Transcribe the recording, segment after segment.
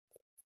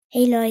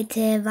Hey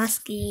Leute,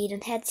 was geht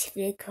und herzlich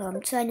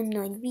willkommen zu einem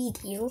neuen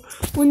Video.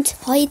 Und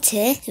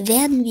heute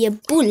werden wir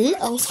Bull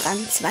auf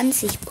Rang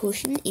 20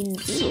 pushen in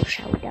Solo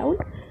Showdown.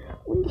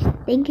 Und ich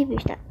denke, wir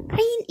starten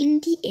rein in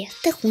die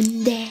erste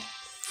Runde.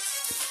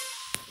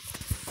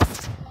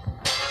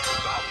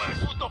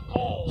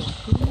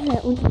 Da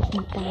unten ist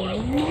ein Ball.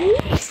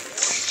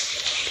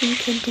 Den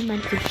könnte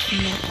man sich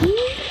machen.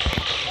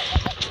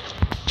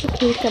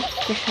 Okay, ich glaube, das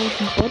ist wahrscheinlich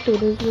ein Bot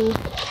oder so.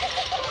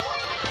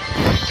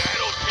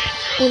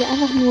 Oder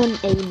einfach nur ein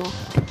Aimer,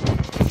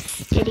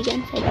 der die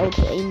ganze Zeit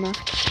Auto-Aim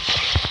macht.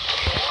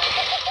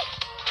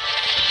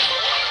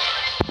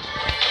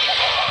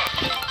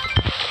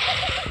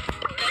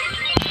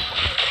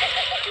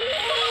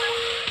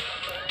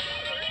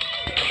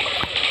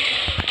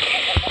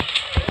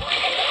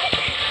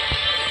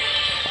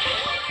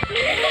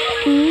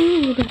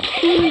 Der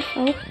Kuh ist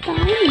auch da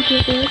und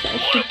der ist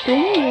auch so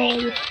dumm, weil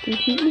er jetzt den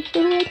Typ nicht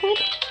geholt hat.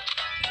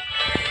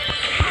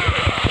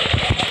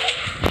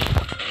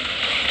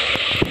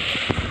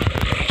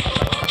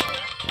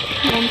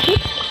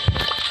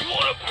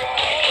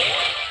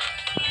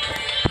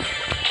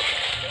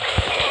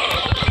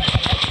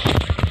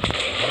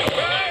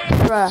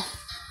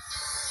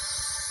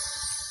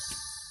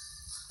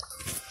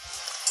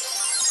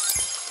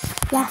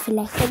 Ja,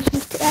 vielleicht hätte ich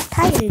mich zuerst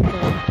heilen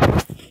sollen.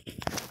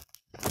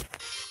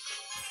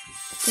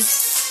 Das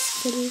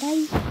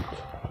vielleicht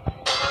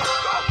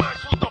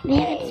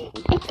wäre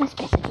es etwas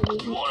besser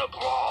gewesen.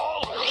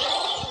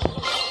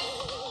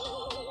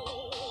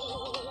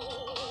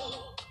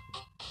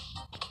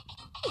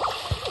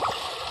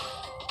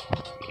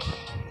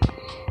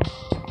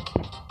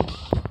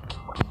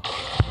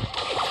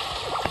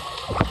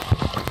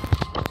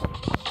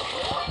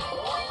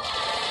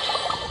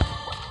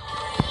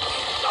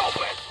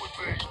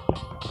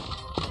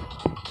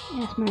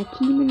 Erstmal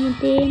teamen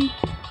mit dem.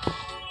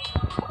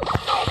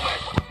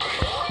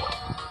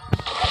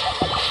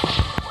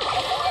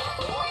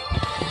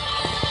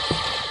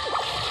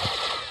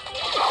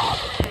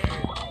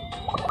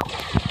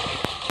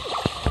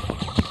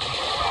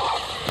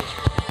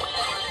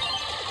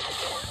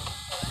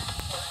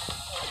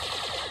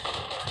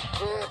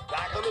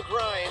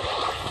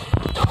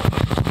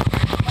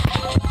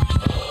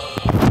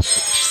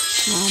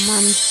 Oh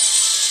Mann.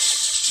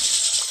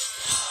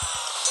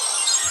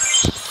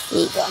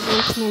 Digga,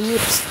 nicht mehr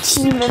mit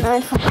Teamen,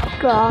 einfach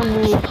gar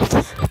nicht.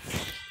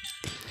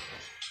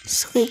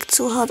 Es regt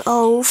so hart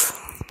auf.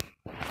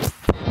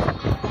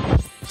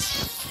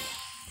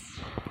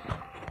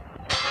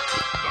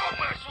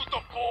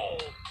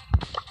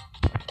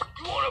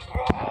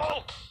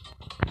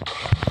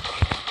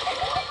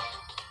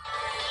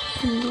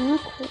 Na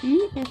komm,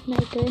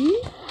 erstmal gönnen.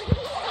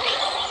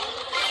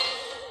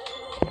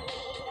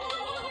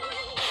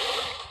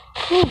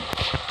 Oh.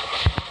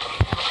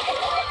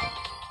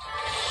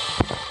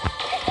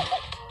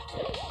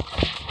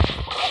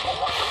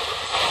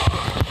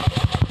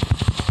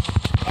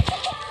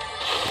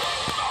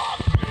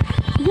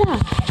 Ja.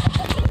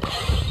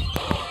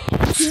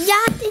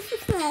 Ja,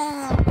 Digga.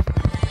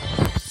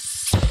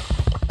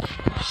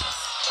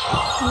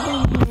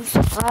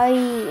 Frei.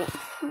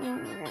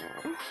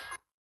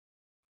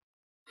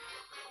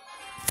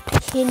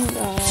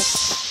 Kinder.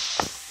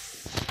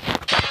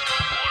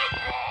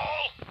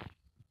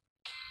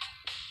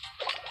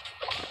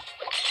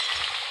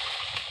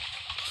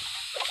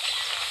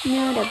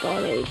 Ja, der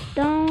Ball ist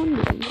down.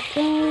 Wir sind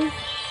down.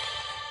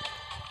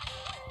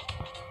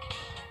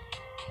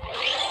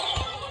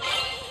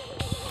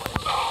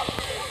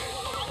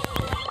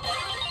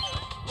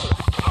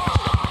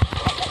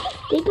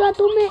 Digga,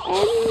 dumme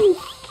Ems.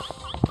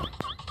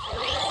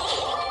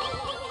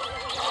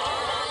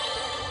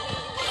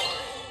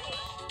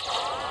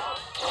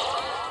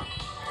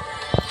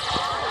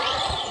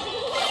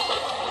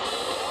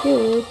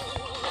 Gut.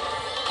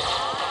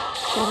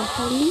 Dann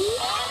verliehen.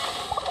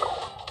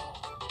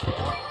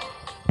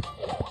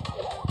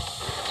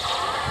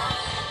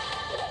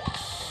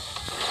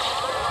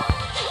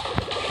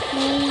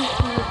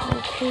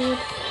 Gut.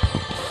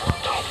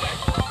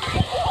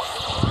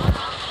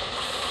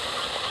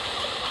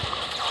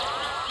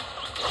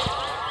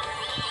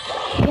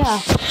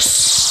 Ja.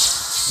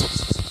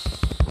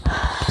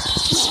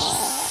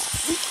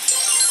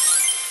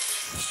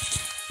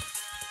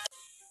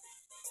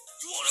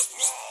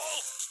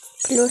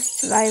 Plus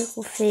 2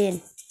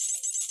 Trophäen.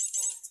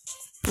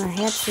 Na,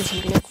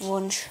 herzlichen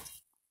Glückwunsch.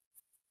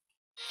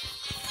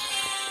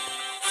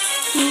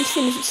 Ich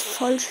finde, es ist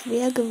voll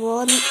schwer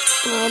geworden,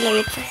 Roller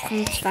jetzt auf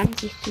Rang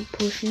 20 zu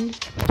pushen.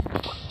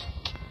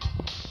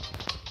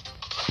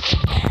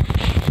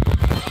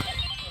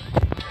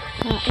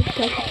 Ja, ich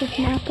glaube, ich habe das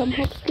Nahkampf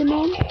Hops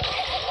genommen.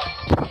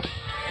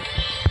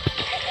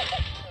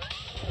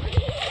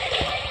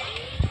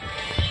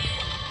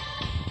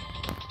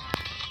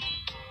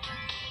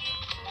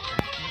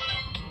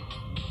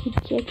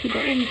 Die Jackie da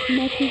oben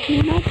schmeckt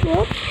niemand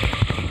wird.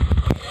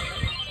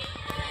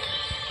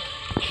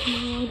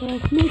 Ja, da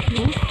ist nicht,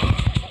 ne?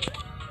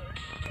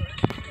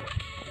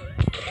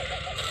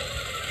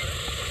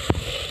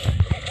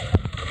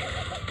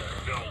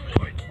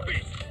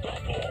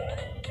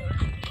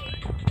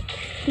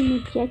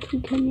 mit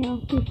Jackie können ja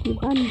auch durch die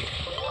Wand.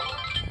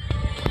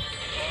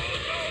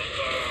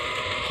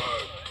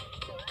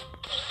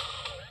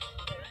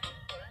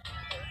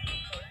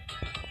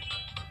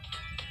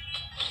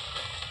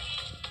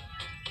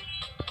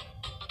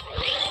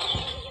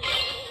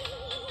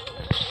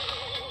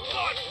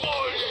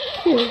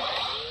 Cool.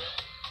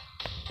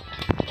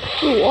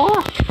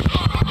 Oh.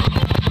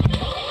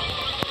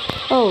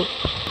 Oh,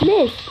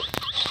 Mist.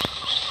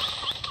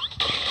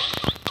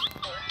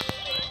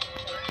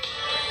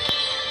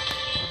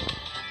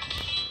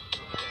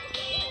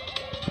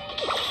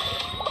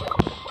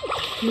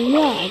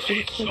 Ja, also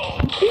ich habe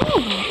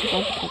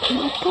ihn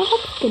auf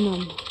Garab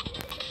genommen.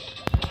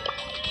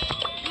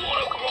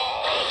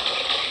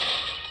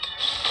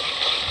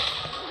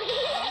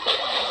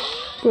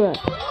 Bruh.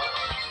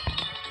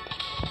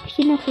 Ich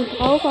stehe noch so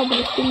drauf, aber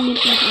das Ding nimmt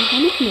mich einfach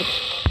nicht mit.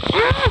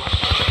 Ah!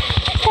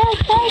 Schau, ich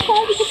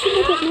hab den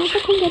Gegner. Da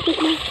kommt der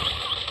Gegner.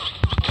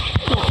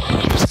 Ja.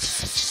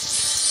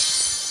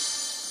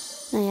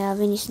 Naja,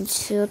 wenigstens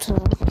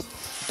Vierter.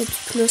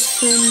 Jetzt plus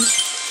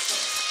 5.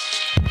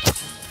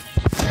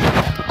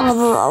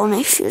 Aber auch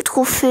nicht viel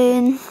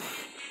Trophäen.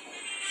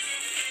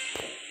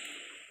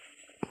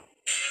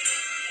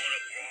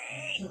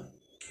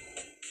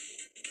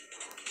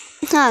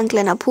 Ah, ein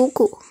kleiner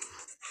Poko.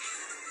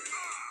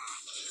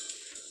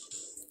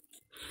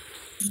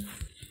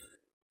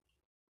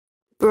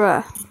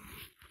 Bruh.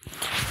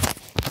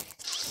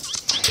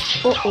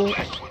 Oh oh.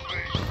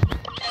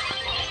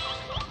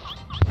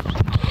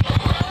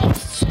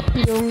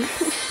 Junge.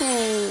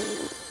 Hey.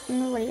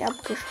 Nur weil ich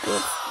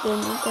abgestürzt bin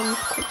und dann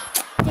nicht guck.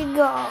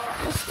 Digga,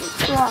 das sieht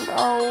gerade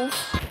auf.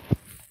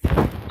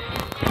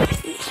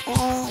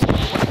 Oh,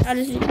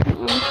 alles wieder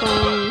am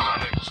Anfang.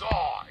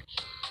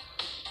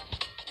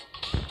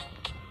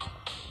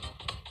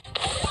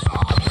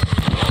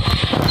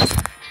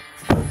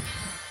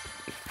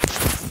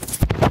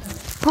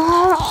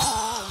 Oh,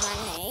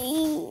 Mann, ey.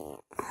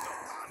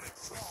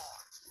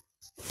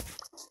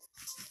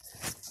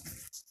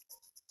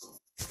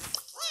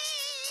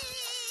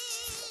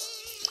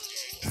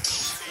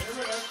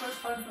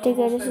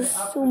 Digga, das ist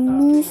so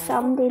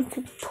mühsam, den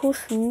zu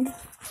pushen.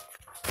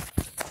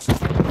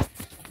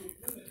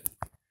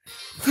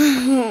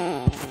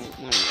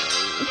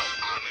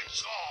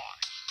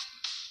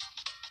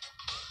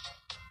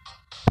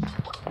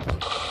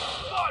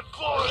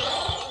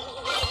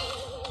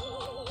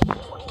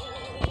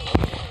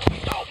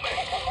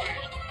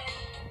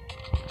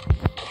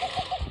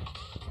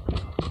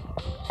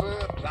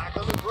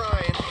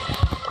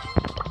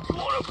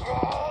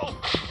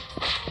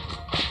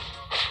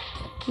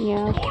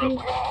 Ja, okay.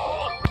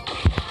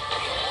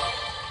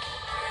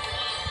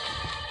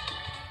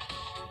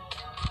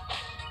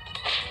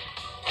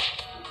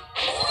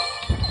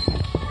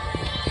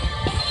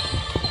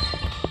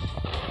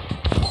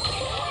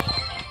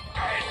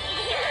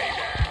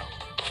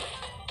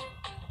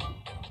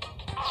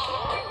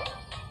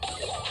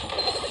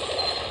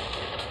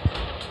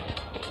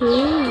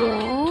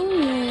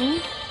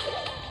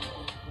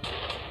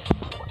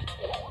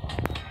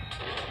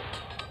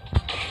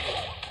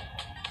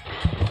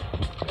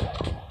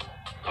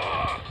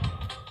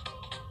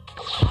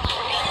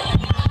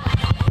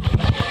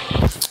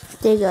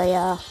 Digga,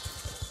 ja.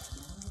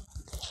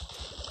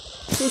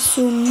 Das ist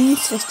so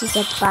mies, was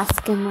dieser Bass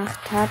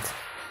gemacht hat.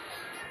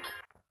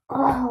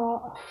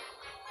 Oh.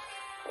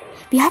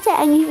 Wie hat er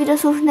eigentlich wieder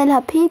so schnell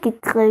HP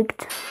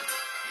gekriegt?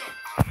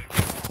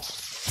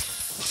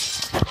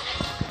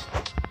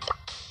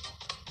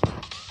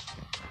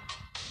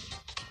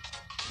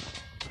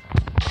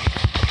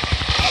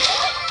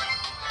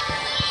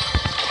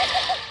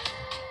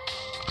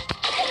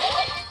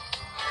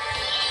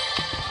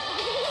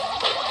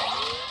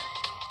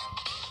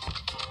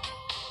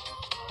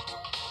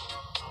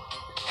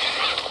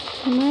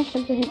 Ich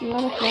glaube, da hinten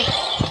war das was.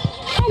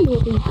 Hallo,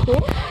 Rico.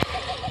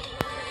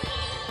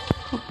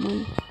 Ach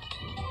man.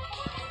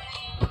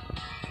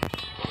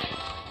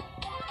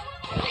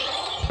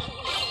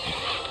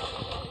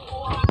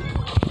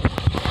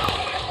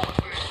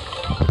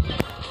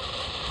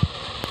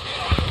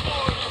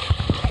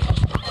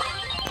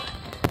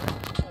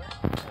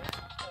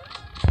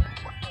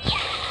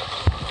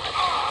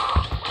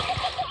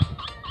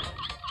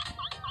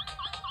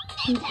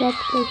 Ich glaube,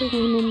 das ist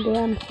ein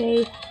Bären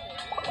safe.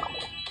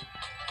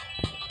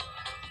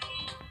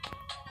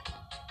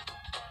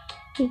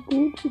 Wie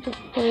gut, wie das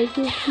voll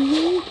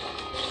gefühlt.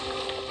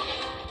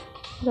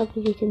 Ich glaube,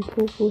 wie sich den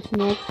Fokus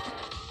merkt.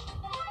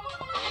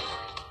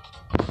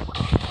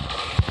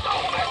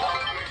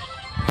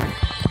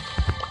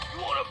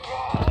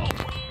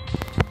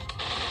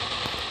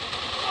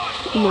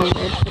 Oh mein Gott,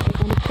 ich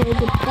hab eine voll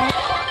gepackt.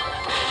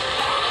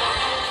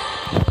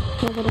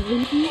 Der war da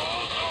hinten.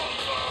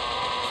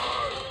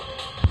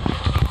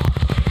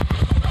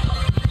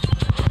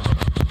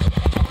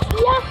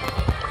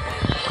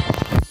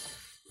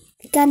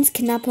 Ganz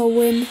knapper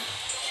Win.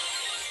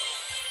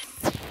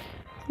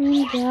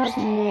 Wir haben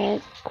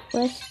eine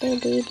Quest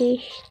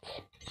erledigt.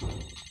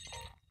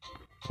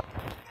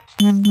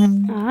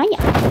 Ah ja.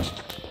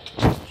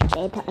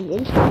 später an.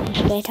 Den starten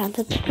später an.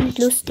 Das ist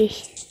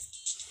lustig.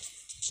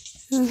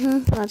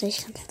 Warte,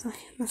 ich kann jetzt noch.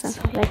 Ich muss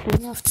einfach weg,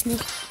 dann läuft's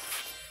nicht.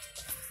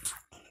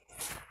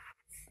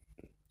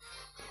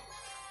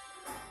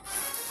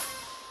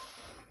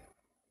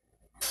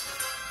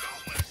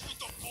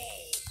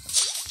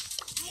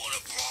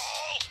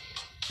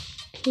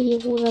 Okay, die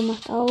Rosa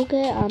macht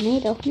Auge. Ah, nee,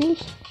 doch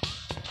nicht.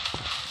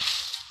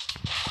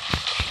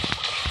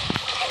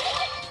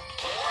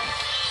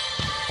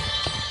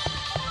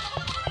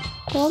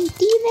 Komm,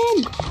 Demon!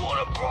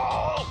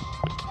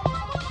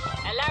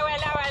 Hello,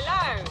 hello,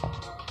 hello!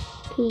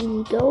 Okay,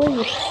 easy going.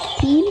 Das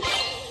Team.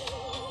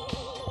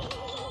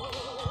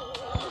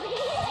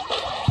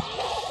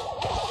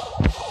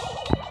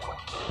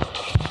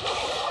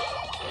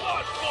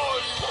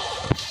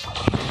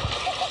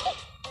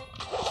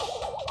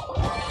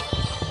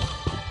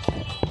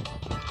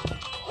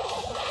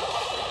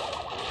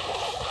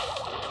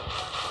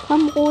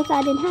 Komm,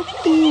 Rosa, den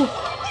hast du.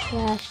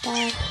 Ja,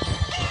 stark.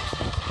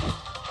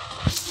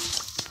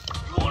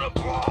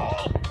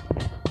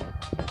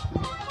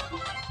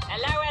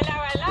 Hello, hello,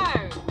 hello!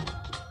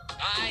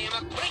 I am a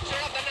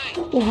creature of the night!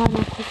 Oha,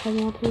 macht das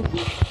vermutlich.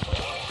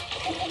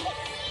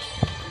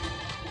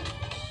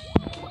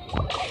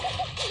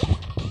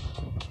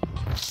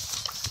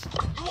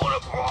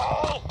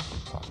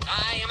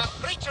 I am a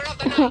creature of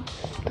the night!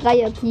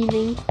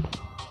 Dreier-Teaming.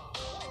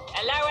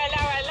 Hello,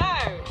 hello, hello!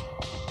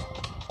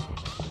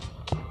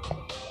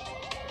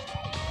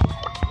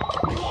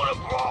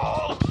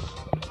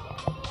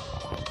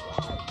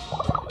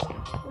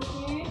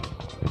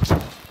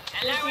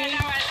 Hello, hello,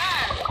 hello!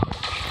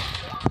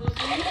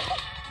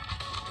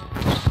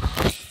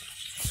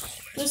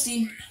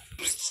 Lucy.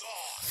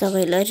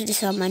 Sorry, Leute,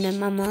 das war meine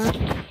Mama.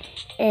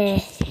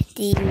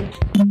 Die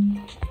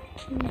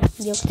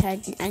juckt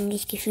halt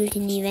eigentlich gefühlt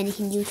nie, wenn ich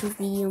ein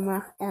YouTube-Video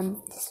mache.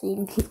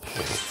 Deswegen,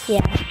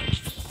 ja.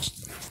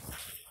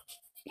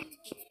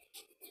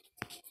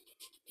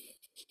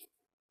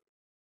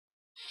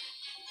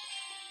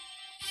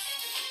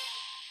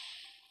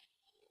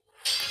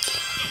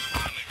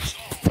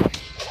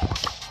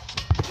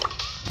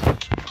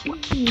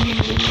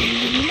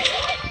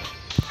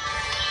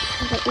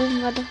 Da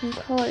oben war doch ein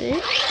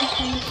Colt. Da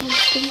kann ich mir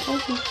bestimmt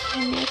auch noch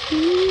vermerken.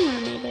 Ah,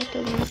 ne, der ist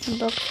oben auf dem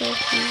Boxer.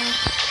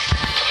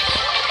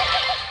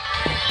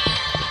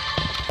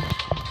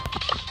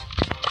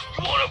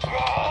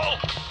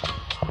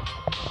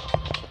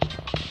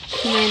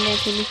 Nein, der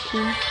will nicht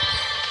tun.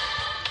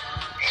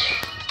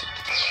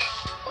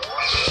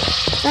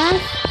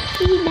 Was?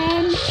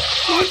 He-Man!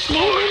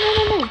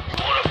 Nein.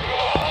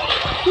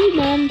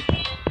 He-Man!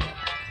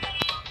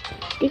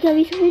 Digga,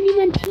 wieso will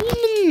niemand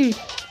teamen?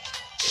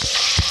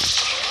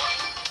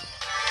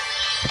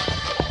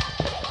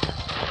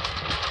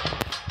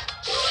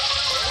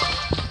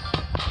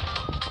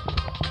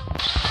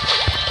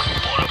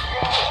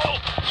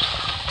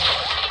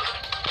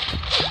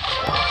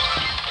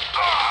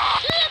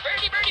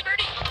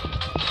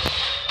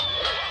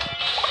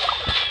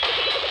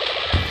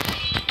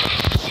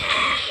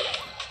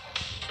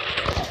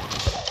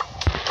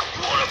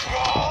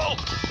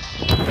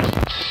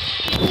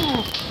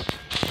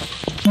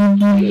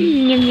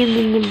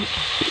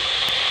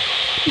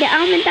 Der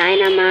arme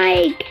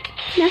Dynamite.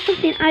 Lass doch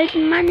den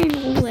alten Mann in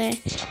Ruhe.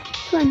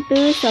 So ein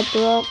böser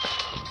Brock.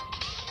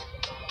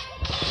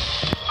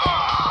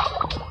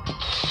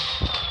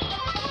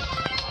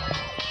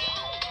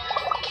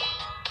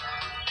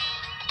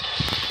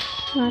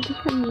 Warte, ich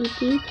habe eine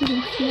Idee für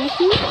den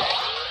Schnecken.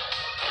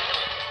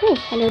 Oh,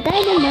 hallo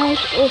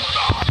Dynamite. Oh.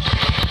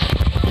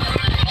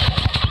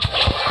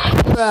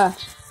 Bruh.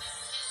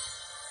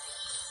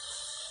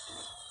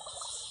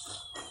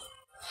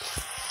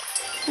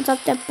 Als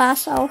ob der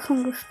Bass auch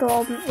schon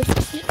gestorben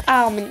ist. Die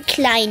armen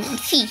kleinen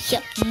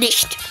Viecher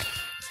nicht.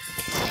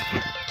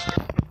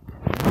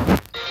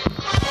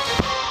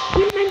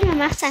 Und manchmal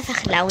macht es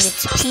einfach Laune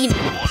zu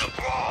teamen.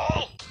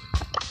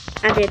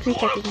 Also jetzt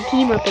nicht, dass ich ein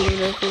Teamer bin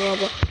oder so,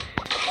 aber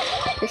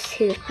das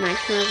hilft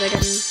manchmal, weil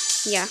dann,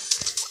 ja.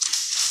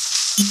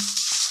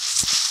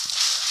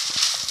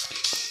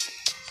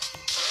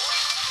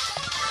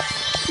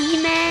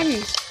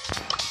 Teamen!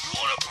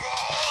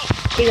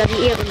 Digga,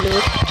 wie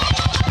ehrenlos.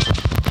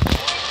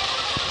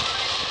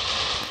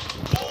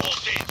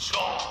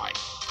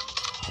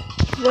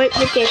 Ich wollte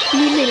mit der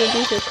Teamen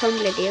und die ist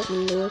komplett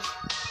ehrenlos.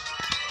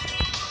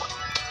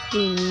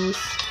 Mies.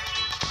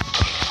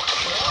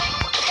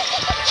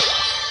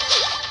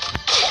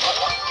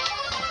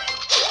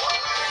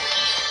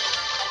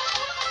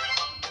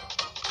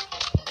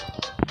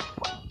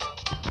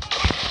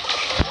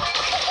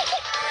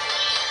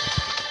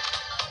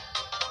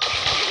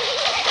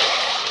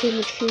 Okay,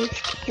 mit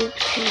 5 Cubes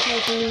kann ich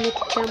also nur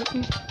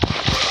mitjumpen.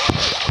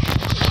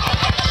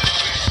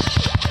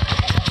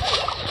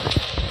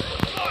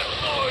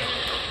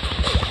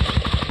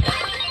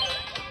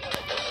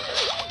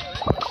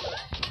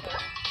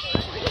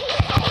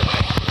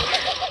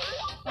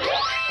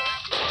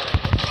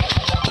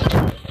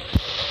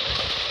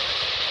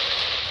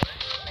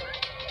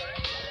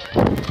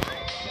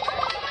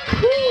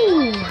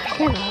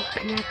 Der war auch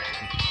knapp.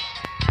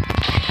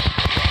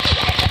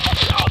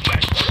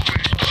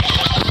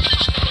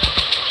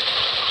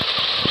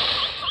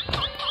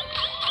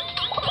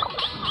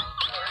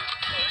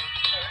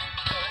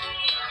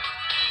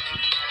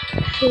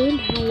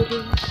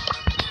 heilen.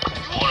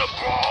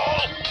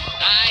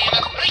 I am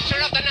a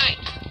creature of the night.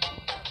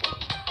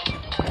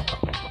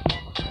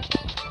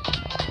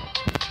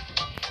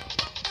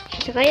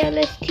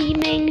 Dreierless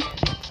Teaming.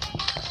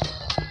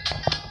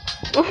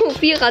 Oh,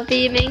 Vierer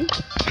Teaming.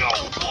 Let's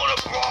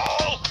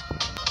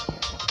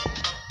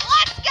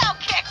go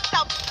kick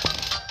some.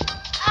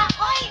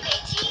 Ahoy,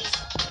 mateys.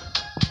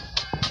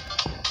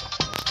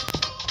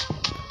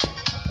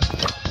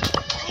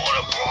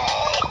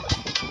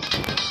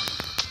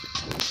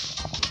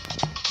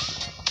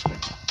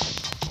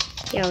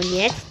 Ja, und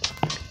jetzt?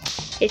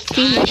 Jetzt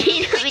ziehen wir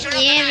jeder mit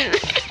jedem.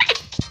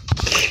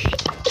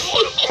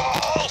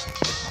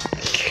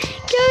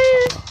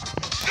 Geil.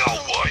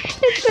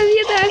 Jetzt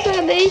passiert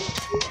einfach nichts.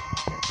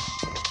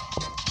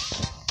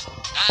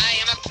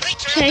 I am a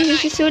creature of the Wahrscheinlich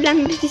night. ist es so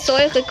lange, bis die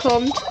Säure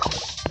kommt.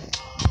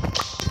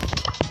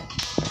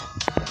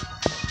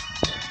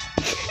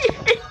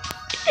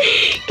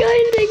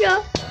 Geil,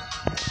 Digga.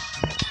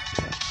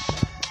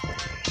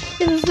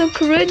 Das ist so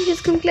cringe,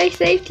 es kommt gleich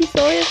safe die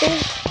Säure.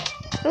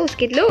 Oh, es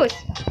geht los.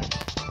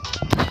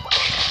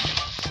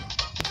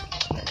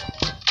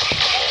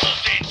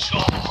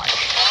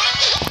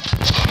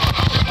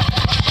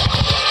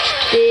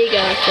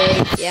 Digga,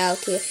 safe. Ja,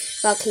 okay.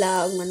 War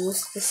klar, irgendwann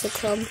musste das so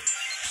kommen.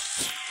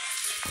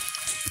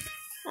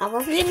 Aber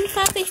auf jeden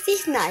Fall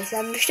richtig nice. Wir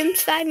haben bestimmt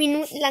 2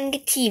 Minuten lang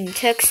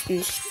geteamt,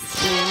 höchstens.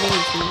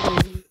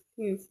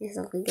 Ist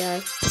auch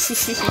egal.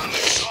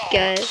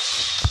 Geil.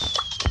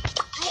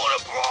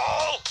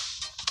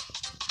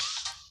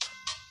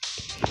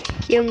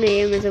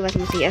 Junge, sowas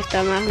muss ich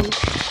öfter machen.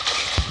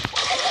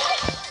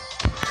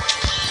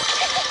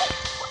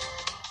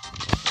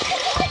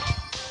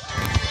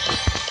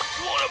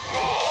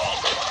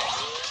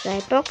 Zwei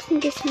Boxen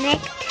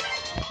gesnackt.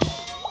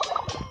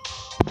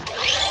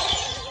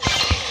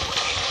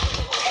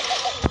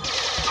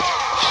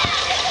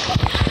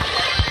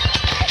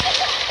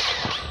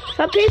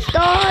 Verpisst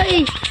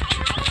euch!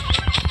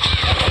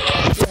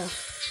 Ja.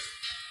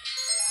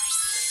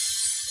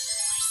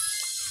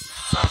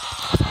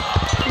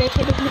 Vielleicht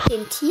hätte ich mit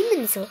den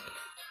Teamen so.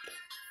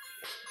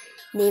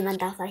 Nee, man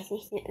darf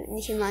eigentlich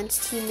nicht immer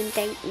ans Teamen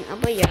denken.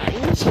 Aber ja,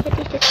 eigentlich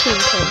hätte ich das tun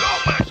können.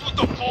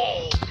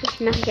 Das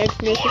mache ich als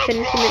nächstes,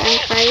 wenn ich jemand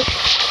angreift.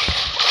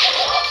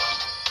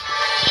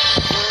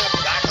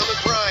 Back on the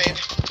grind.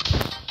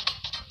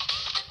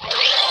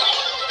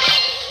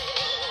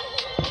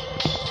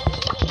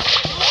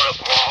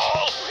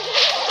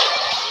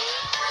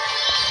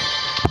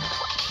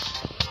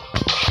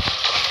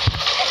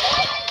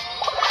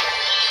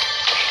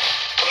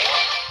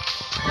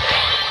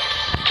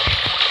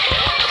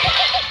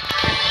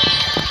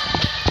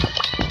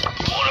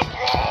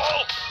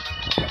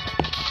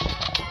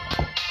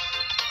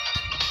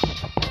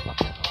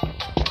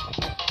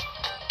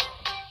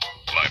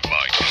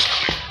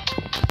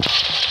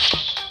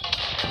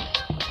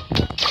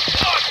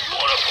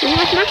 Und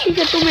was macht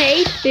dieser dumme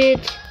 8-Bit?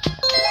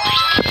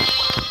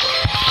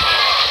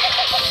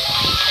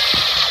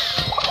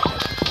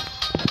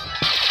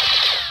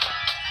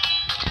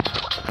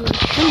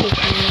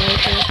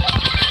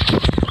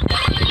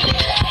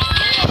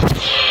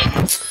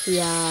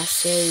 Ja,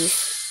 safe.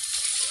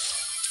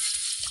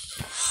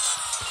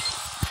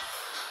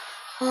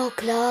 Oh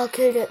klar,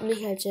 killt er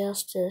mich als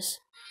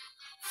erstes.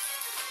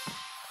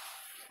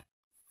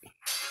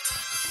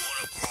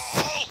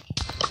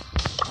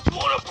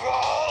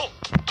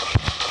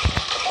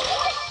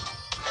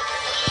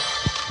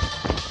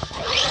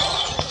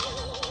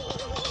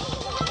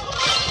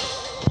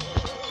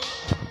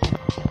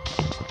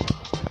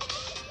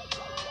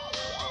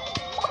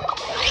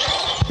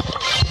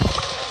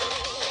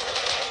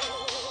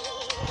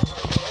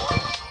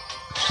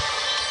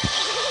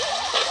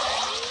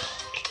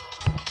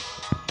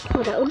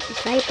 Oh, da unten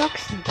 2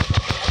 Boxen.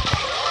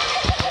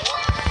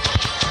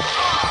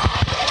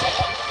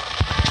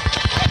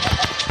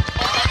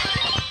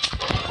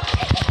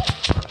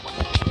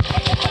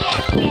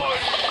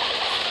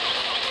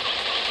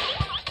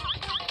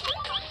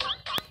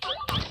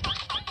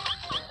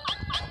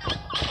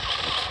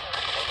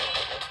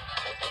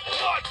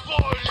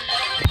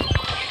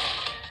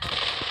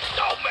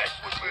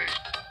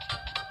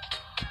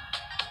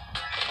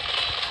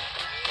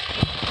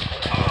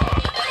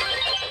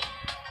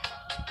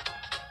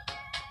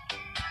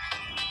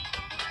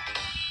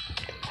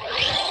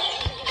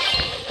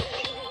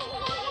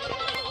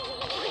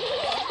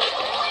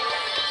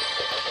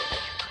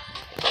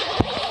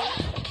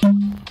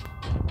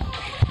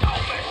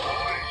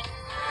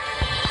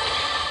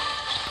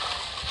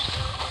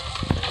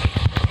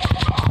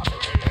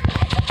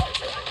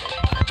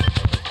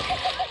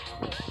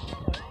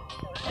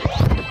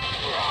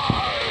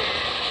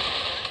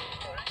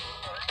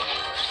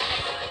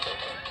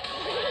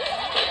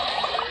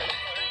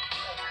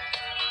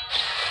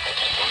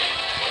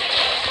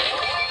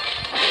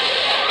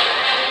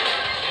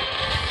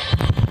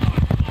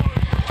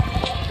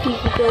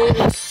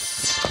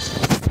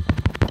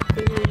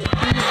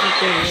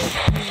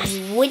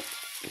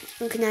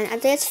 Genau,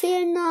 also jetzt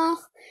fehlen noch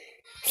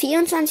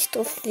 24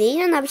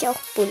 Trophäen, dann habe ich auch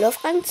Bull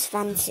auf Rang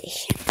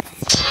 20.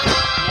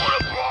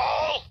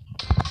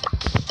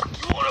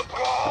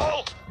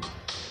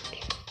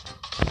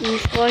 Ein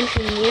Freund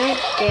von mir,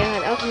 der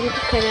hat auch einen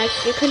YouTube-Kanal.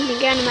 Ihr könnt ihn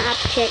gerne mal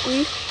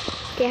abchecken.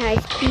 Der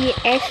heißt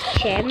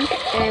BS-Champ.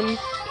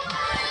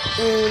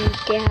 Und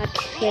der hat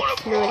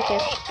jetzt neulich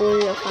erst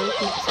Bull auf Rang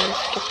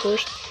 25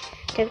 gepusht.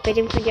 Bei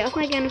dem könnt ihr auch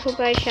mal gerne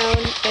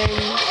vorbeischauen. Das ist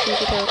ein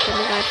guter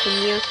Kamerad von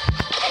mir.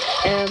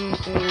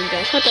 Und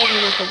ja, schaut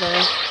einfach mal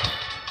vorbei.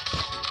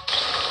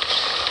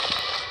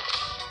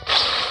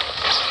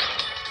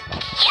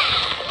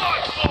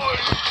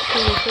 So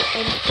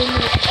ein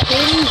dummes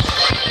Kind.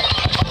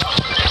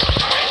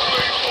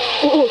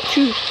 Oh,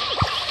 tschüss.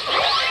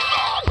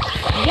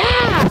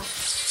 Ja!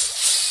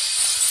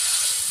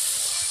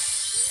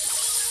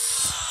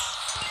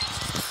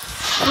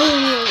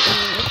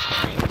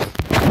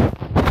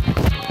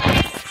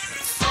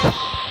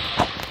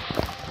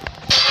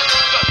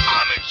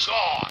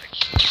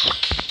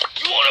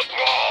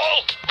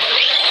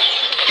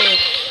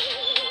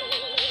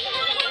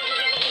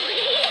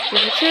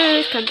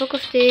 Tschüss, kein Bock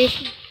auf dich.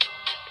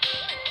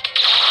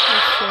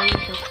 Was ja nicht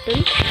auch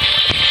stimmt.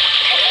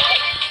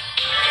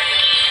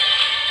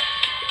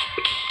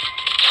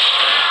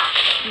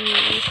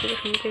 Ich will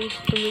schon ganz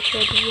dumme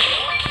Schäden.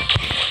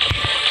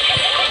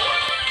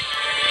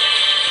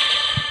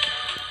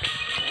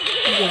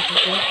 Ja,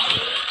 bitte.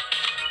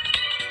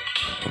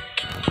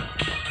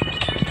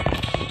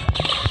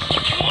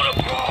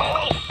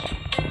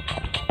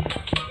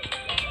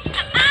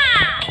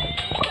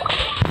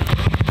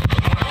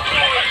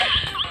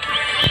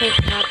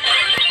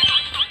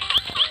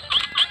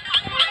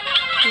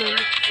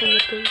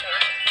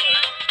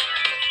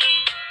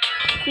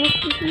 Ich muss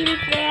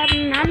gehealt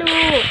werden. Hallo.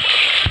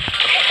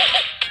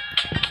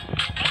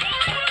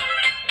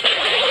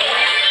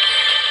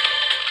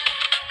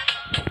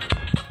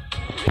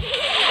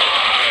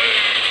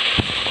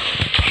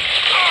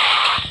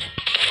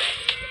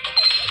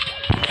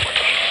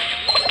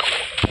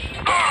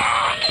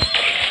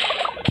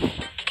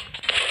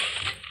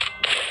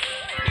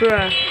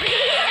 Bruh.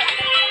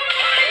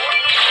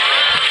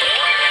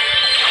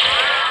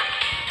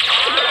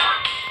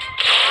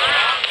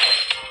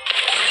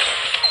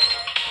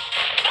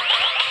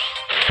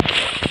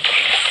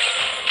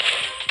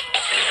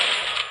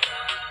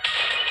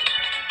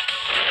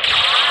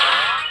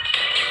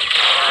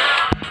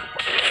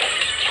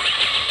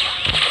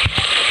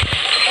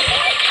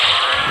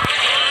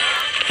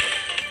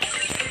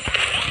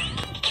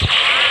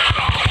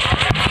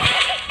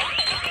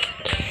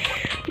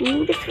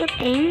 Das wird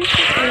eng.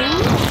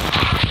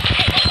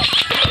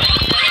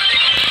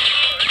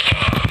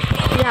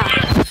 Ja,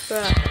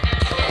 bruh.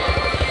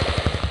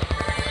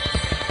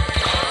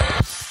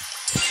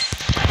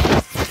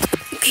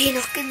 Okay,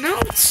 noch genau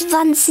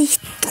 20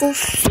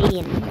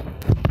 Trophäen.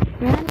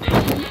 Ja,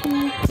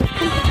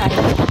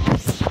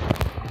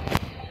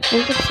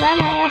 und für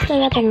zweimal erste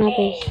Wertung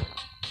habe ich.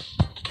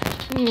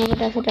 Aber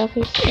dafür darf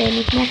ich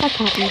nicht mehr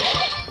verkacken.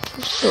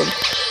 Das ist dumm.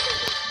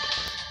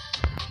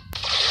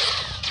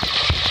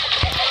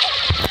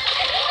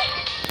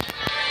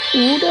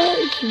 Oder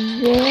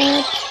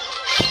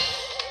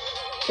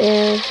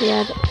ich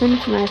werde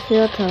 5-mal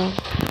Vierter.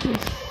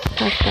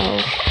 Das passt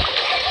auch.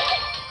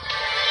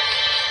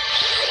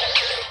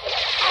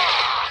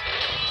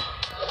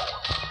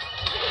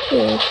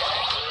 Okay.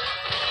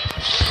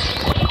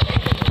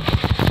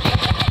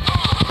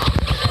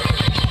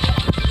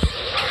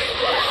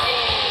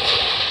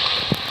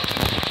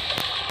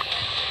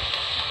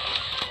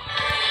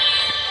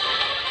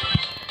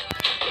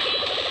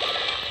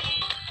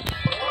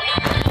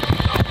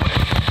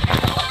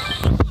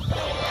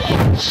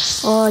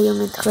 Oh,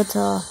 Junge,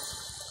 Dritter.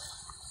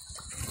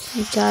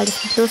 Egal,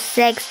 das sind plus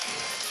 6.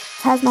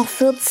 Das heißt noch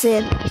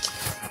 14.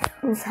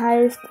 Das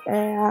heißt,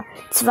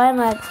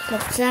 zweimal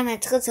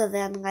Dritter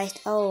werden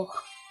reicht auch.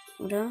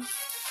 Oder?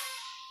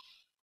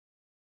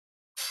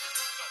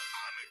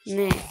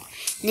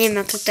 Nee,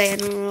 man kriegt da ja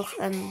nur noch,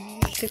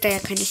 kriegt da ja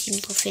keine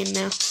 7 Trophäen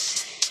mehr.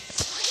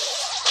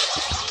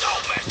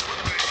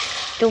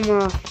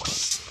 Dummer.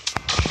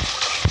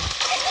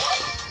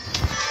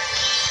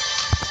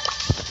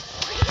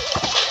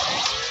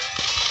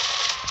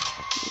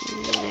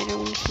 Leider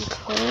ein bisschen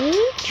kalt.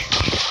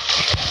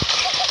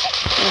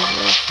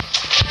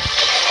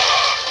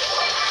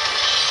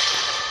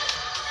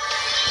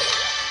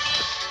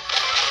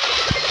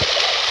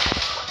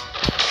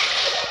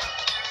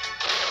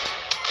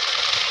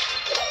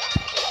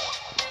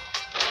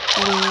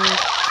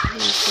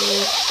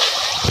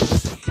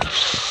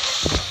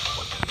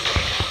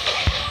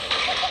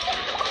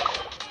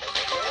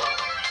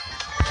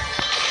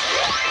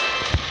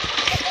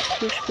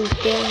 Wo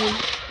spielt der hin?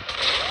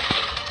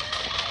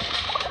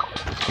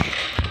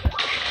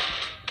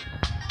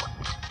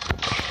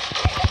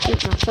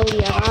 Geht nach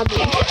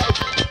Saudi-Arabien.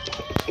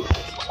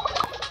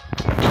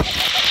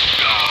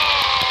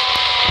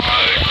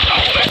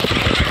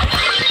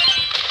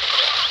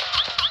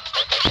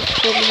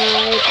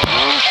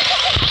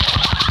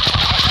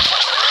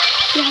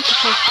 Ja,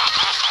 geschafft.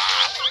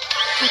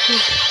 Okay.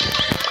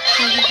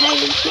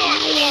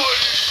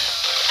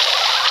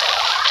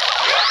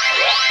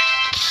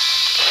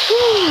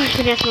 Ich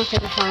bin erstmal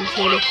gefahren,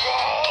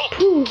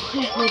 Puh,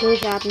 erstmal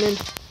durchatmen.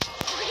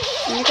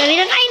 Und jetzt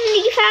wieder rein in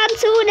die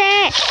Gefahrenzone.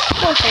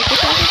 Oh, scheiße.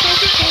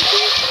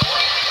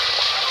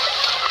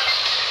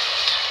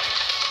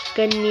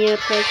 Gönn mir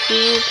 3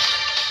 Cubes.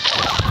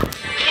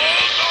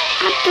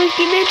 Ab durch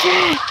die Mitte.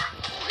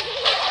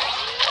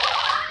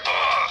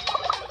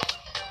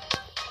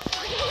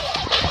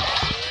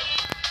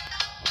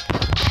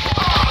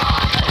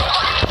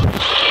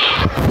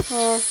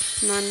 Oh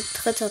Mann,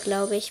 dritter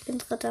glaube ich. Ich bin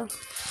dritter.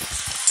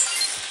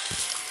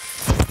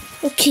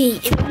 Okay,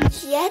 wenn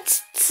ich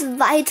jetzt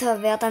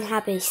Zweiter werde, dann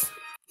habe ich's.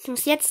 Ich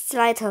muss jetzt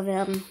Zweiter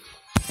werden.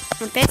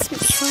 Am besten,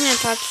 ich hole mir ein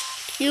paar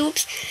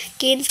Cubes,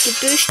 gehe ins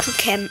Gebüsch zu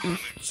campen.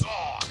 You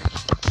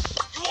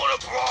wanna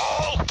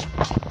brawl?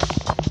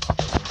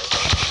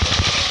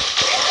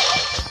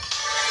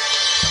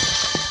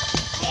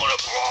 You wanna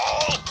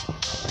brawl?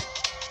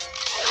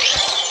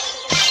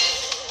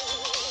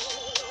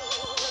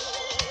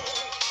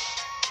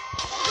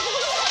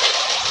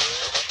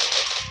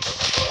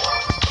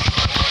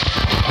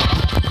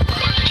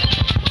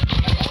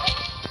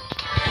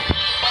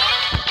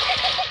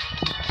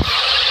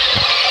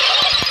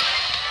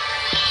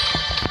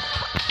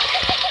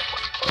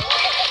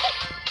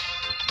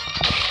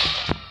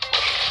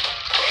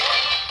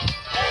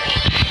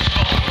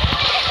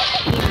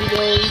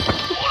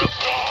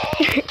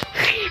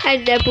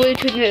 Also der Bull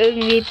tut mir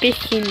irgendwie ein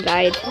bisschen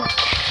leid.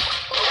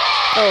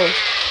 Oh.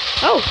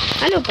 Oh,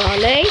 hallo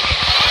Barley.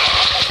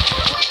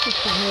 Das ist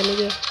der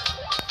Heilige.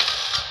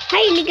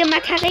 Heilige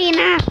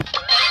Macarena. Let's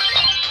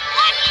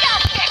go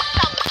kick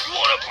some. You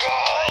wanna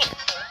brawl?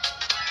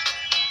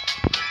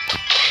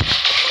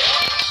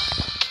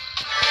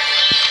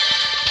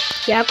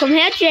 Ja, komm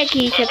her,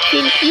 Jackie. Ich hab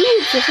 10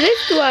 Cubes. Was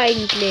willst du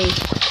eigentlich?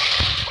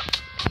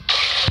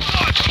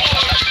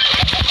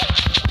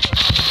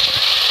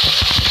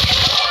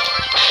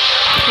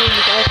 Ich will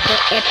mich auch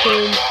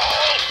veräppeln.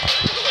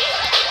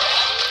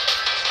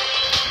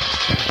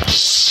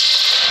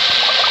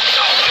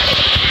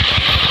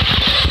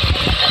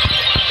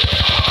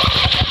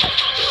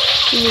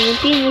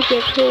 Den muss ich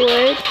jetzt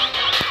holen.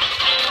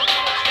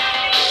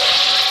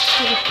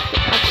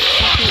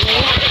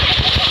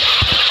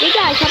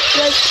 Digga, ich hab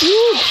 12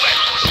 Cubes.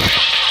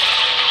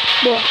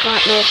 Boah,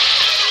 grad noch.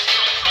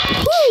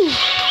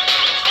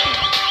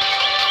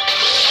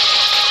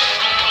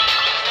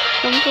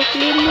 Kommt das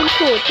Leben und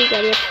Tod,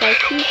 Digga, die hat 2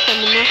 Cubes von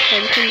der Macht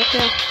rein. Komm doch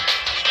her.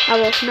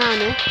 Aber auf nah,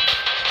 ne?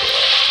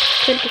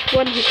 Könnte ich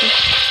one-hitten.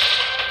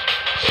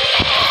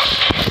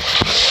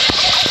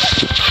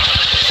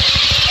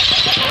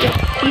 Ja,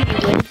 easy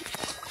win.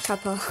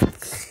 Papa.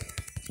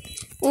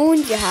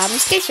 Und wir haben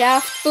es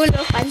geschafft. Bull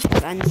auf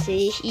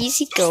 21.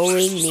 Easy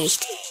going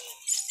nicht.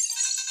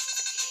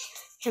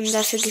 Wir haben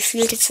dafür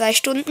gefühlte 2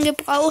 Stunden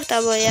gebraucht,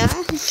 aber ja.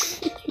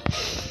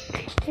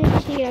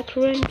 Richtiger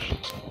Cringe.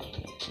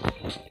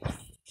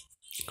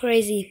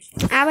 Crazy.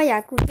 Aber ja,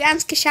 gut, wir haben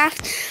es geschafft.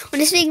 Und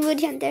deswegen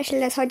würde ich an der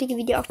Stelle das heutige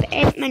Video auch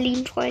beenden, meine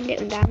lieben Freunde.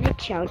 Und damit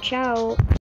ciao, ciao.